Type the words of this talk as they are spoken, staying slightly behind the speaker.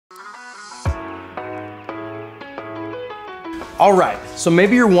All right, so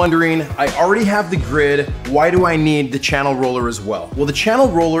maybe you're wondering, I already have the grid, why do I need the channel roller as well? Well, the channel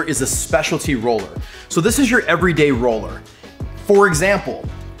roller is a specialty roller. So this is your everyday roller. For example,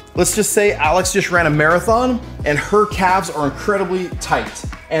 let's just say Alex just ran a marathon and her calves are incredibly tight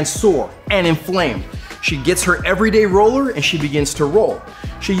and sore and inflamed. She gets her everyday roller and she begins to roll.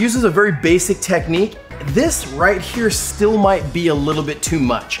 She uses a very basic technique. This right here still might be a little bit too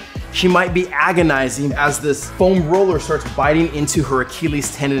much. She might be agonizing as this foam roller starts biting into her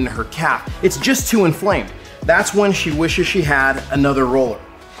Achilles tendon in her calf. It's just too inflamed. That's when she wishes she had another roller.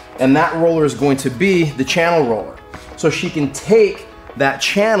 And that roller is going to be the channel roller. So she can take that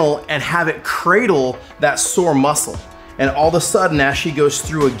channel and have it cradle that sore muscle. And all of a sudden, as she goes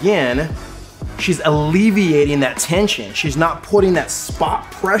through again, she's alleviating that tension. She's not putting that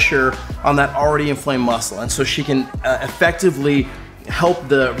spot pressure on that already inflamed muscle. And so she can effectively help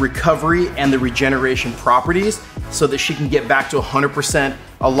the recovery and the regeneration properties so that she can get back to 100%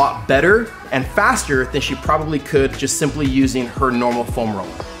 a lot better and faster than she probably could just simply using her normal foam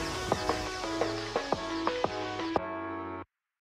roller.